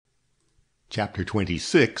Chapter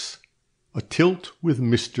 26, A Tilt with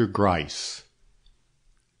Mr. Gryce.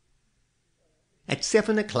 At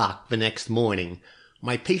 7 o'clock the next morning,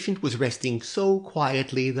 my patient was resting so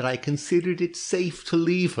quietly that I considered it safe to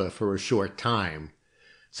leave her for a short time.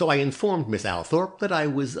 So I informed Miss Althorpe that I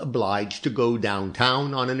was obliged to go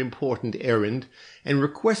downtown on an important errand, and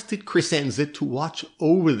requested Crescenza to watch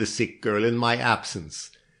over the sick girl in my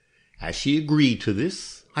absence. As she agreed to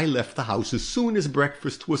this, I left the house as soon as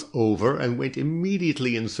breakfast was over and went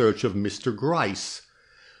immediately in search of Mr. Gryce.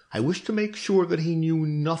 I wished to make sure that he knew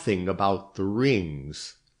nothing about the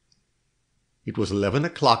rings. It was 11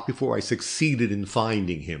 o'clock before I succeeded in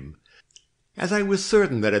finding him. As I was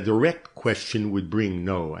certain that a direct question would bring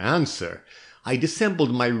no answer, I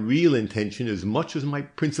dissembled my real intention as much as my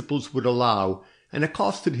principles would allow, and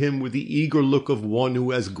accosted him with the eager look of one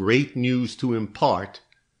who has great news to impart.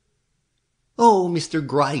 "Oh, Mr.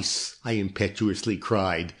 Gryce," I impetuously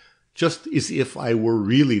cried, just as if I were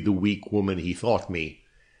really the weak woman he thought me.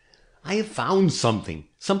 "I have found something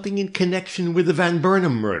in connection with the Van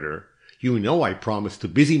Burnham murder. You know I promised to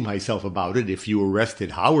busy myself about it if you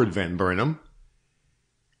arrested Howard Van Burnham."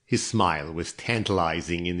 His smile was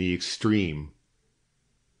tantalizing in the extreme.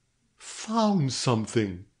 "Found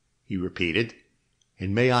something," he repeated,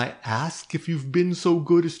 "and may I ask if you've been so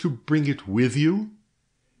good as to bring it with you?"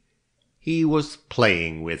 He was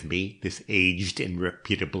playing with me, this aged and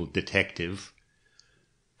reputable detective.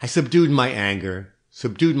 I subdued my anger,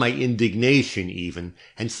 subdued my indignation even,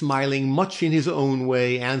 and smiling much in his own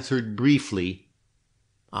way, answered briefly,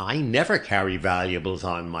 "I never carry valuables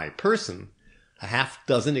on my person. A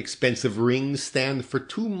half-dozen expensive rings stand for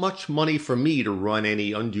too much money for me to run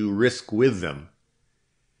any undue risk with them."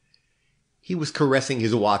 He was caressing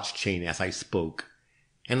his watch chain as I spoke,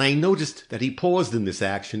 and I noticed that he paused in this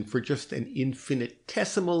action for just an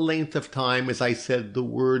infinitesimal length of time as I said the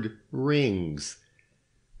word rings.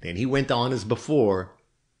 Then he went on as before,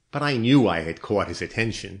 but I knew I had caught his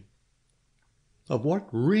attention. "Of what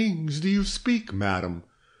rings do you speak, madam?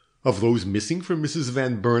 Of those missing from Mrs.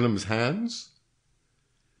 Van Burnham's hands?"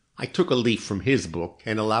 I took a leaf from his book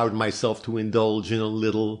and allowed myself to indulge in a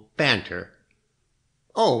little banter.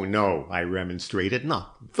 "Oh, no," I remonstrated,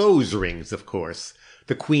 "not those rings, of course.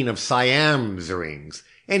 The Queen of Siam's rings.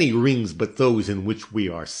 Any rings but those in which we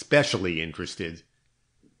are specially interested."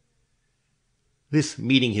 This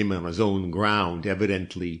meeting him on his own ground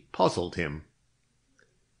evidently puzzled him.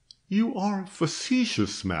 "You are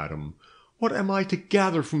facetious, madam. What am I to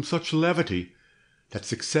gather from such levity? That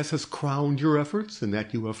success has crowned your efforts, and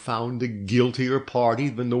that you have found a guiltier party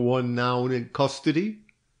than the one now in custody?"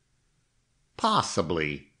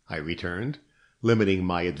 "Possibly," I returned, limiting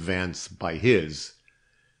my advance by his.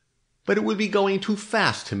 "But it would be going too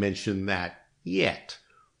fast to mention that yet.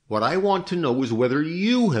 What I want to know is whether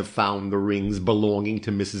you have found the rings belonging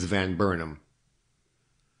to Mrs. Van Burnham."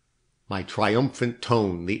 My triumphant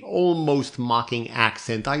tone, the almost mocking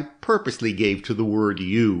accent I purposely gave to the word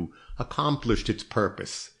 "you," accomplished its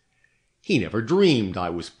purpose. He never dreamed I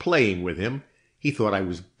was playing with him. He thought I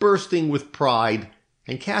was bursting with pride,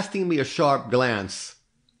 and casting me a sharp glance,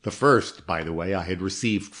 the first, by the way, I had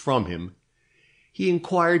received from him, he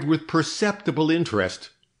inquired with perceptible interest,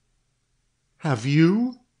 "Have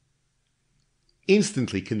you?"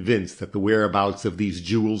 Instantly convinced that the whereabouts of these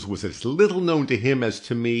jewels was as little known to him as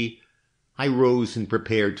to me, I rose and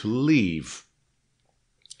prepared to leave.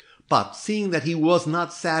 But seeing that he was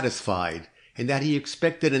not satisfied, and that he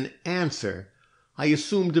expected an answer, I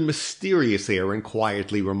assumed a mysterious air and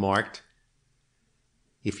quietly remarked,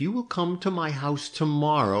 "If you will come to my house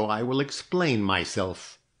tomorrow, I will explain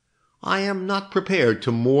myself. I am not prepared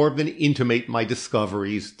to more than intimate my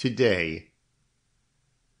discoveries today."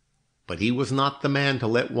 But he was not the man to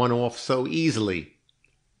let one off so easily.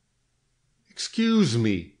 "Excuse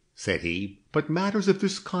me," said he, "but matters of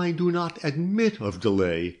this kind do not admit of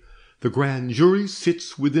delay. The grand jury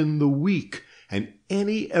sits within the week, and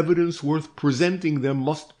any evidence worth presenting them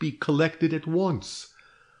must be collected at once.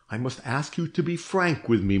 I must ask you to be frank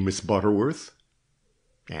with me, Miss Butterworth."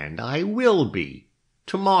 "And I will be.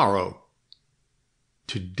 Tomorrow."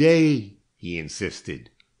 "Today," he insisted.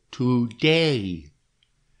 "Today."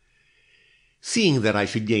 Seeing that I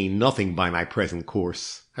should gain nothing by my present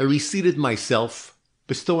course, I reseated myself,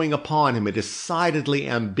 bestowing upon him a decidedly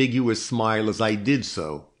ambiguous smile as I did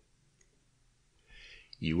so.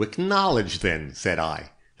 "You acknowledge, then," said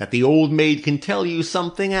I, "that the old maid can tell you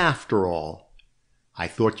something after all. I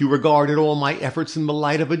thought you regarded all my efforts in the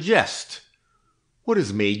light of a jest. What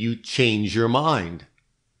has made you change your mind?"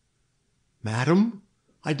 "Madam,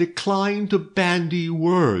 I decline to bandy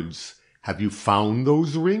words. Have you found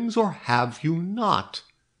those rings, or have you not?"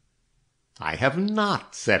 "I have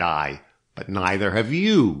not," said I, "but neither have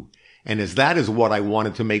you, and as that is what I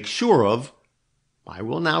wanted to make sure of, I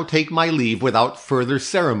will now take my leave without further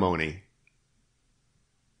ceremony."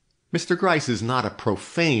 Mr. Gryce is not a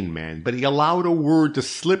profane man, but he allowed a word to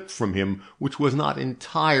slip from him which was not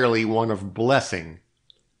entirely one of blessing.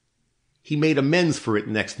 He made amends for it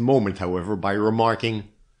next moment, however, by remarking,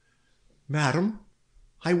 "Madam,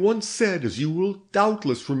 I once said, as you will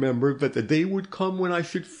doubtless remember, that the day would come when I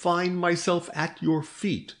should find myself at your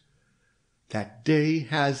feet. That day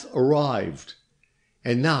has arrived.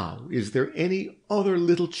 And now, is there any other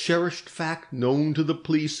little cherished fact known to the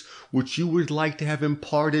police which you would like to have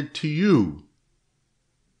imparted to you?"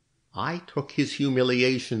 I took his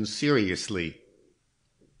humiliation seriously.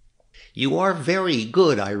 "You are very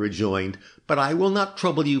good," I rejoined, "but I will not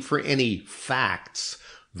trouble you for any facts.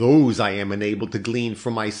 Those I am enabled to glean for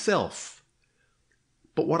myself.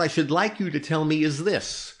 But what I should like you to tell me is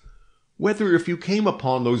this: whether if you came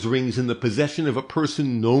upon those rings in the possession of a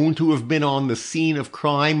person known to have been on the scene of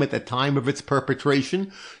crime at the time of its perpetration,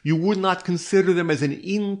 you would not consider them as an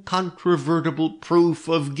incontrovertible proof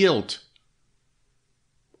of guilt?"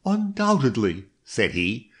 "Undoubtedly," said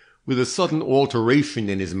he, with a sudden alteration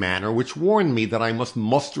in his manner which warned me that I must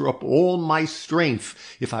muster up all my strength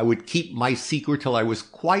if I would keep my secret till I was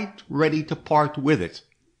quite ready to part with it.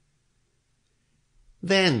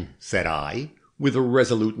 "Then," said I, with a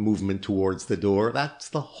resolute movement towards the door, "that's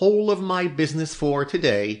the whole of my business for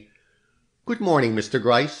today. Good morning, Mr.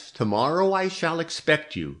 Gryce. Tomorrow I shall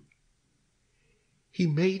expect you." He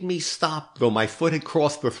made me stop, though my foot had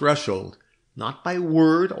crossed the threshold, not by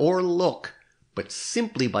word or look, but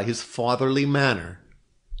simply by his fatherly manner.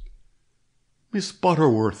 "Miss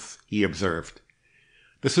Butterworth," he observed,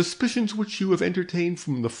 "the suspicions which you have entertained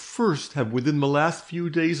from the first have within the last few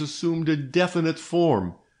days assumed a definite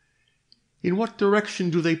form. In what direction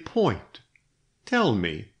do they point? Tell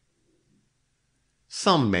me."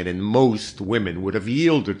 Some men and most women would have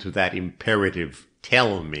yielded to that imperative,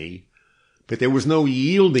 "Tell me," but there was no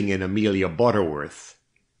yielding in Amelia Butterworth.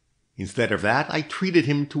 Instead of that, I treated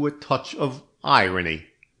him to a touch of irony.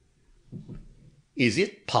 "Is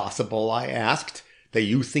it possible," I asked, "that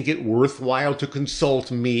you think it worthwhile to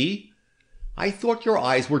consult me? I thought your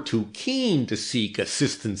eyes were too keen to seek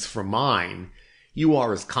assistance from mine. You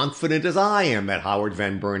are as confident as I am that Howard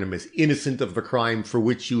Van Burnham is innocent of the crime for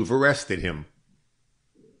which you have arrested him."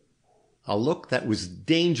 A look that was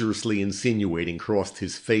dangerously insinuating crossed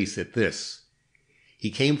his face at this.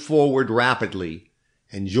 He came forward rapidly,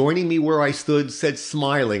 and joining me where I stood, said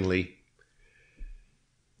smilingly,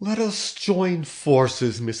 "Let us join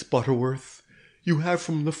forces, Miss Butterworth. You have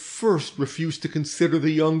from the first refused to consider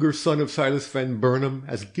the younger son of Silas Van Burnham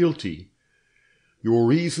as guilty. Your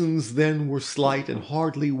reasons then were slight and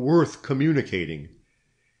hardly worth communicating.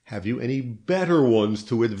 Have you any better ones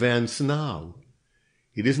to advance now?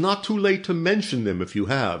 It is not too late to mention them if you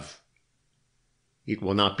have." "It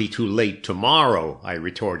will not be too late tomorrow," I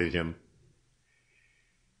retorted him.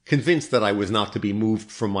 Convinced that I was not to be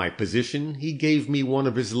moved from my position, he gave me one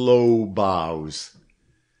of his low bows.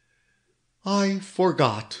 "I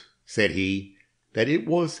forgot," said he, "that it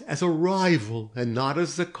was as a rival and not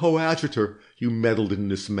as a coadjutor you meddled in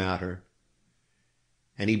this matter."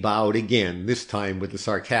 And he bowed again, this time with a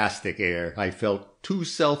sarcastic air I felt too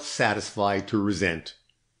self-satisfied to resent.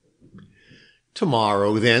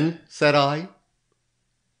 "Tomorrow, then," said I.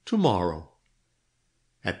 "Tomorrow."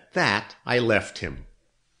 At that I left him.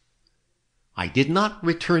 I did not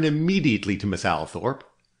return immediately to Miss Althorpe.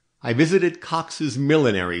 I visited Cox's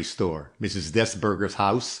millinery store, Mrs. Desberger's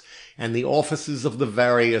house, and the offices of the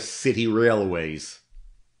various city railways.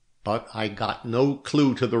 But I got no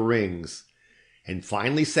clue to the rings, and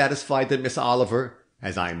finally satisfied that Miss Oliver,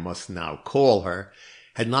 as I must now call her,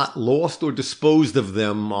 had not lost or disposed of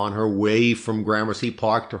them on her way from Gramercy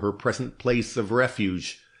Park to her present place of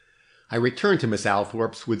refuge, I returned to Miss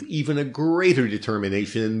Althorpe's with even a greater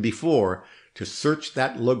determination than before to search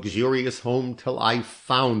that luxurious home till I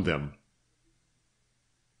found them.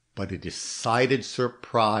 But a decided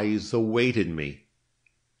surprise awaited me.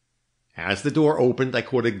 As the door opened, I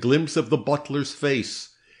caught a glimpse of the butler's face,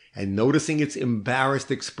 and noticing its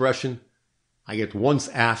embarrassed expression, I at once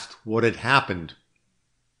asked what had happened.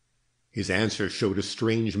 His answer showed a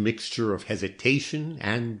strange mixture of hesitation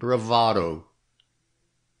and bravado.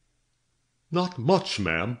 "Not much,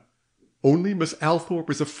 ma'am. Only Miss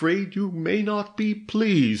Althorpe is afraid you may not be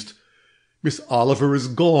pleased. Miss Oliver is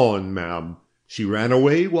gone, ma'am. She ran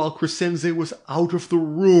away while Crescenze was out of the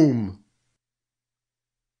room."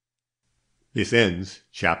 This ends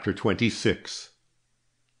Chapter 26.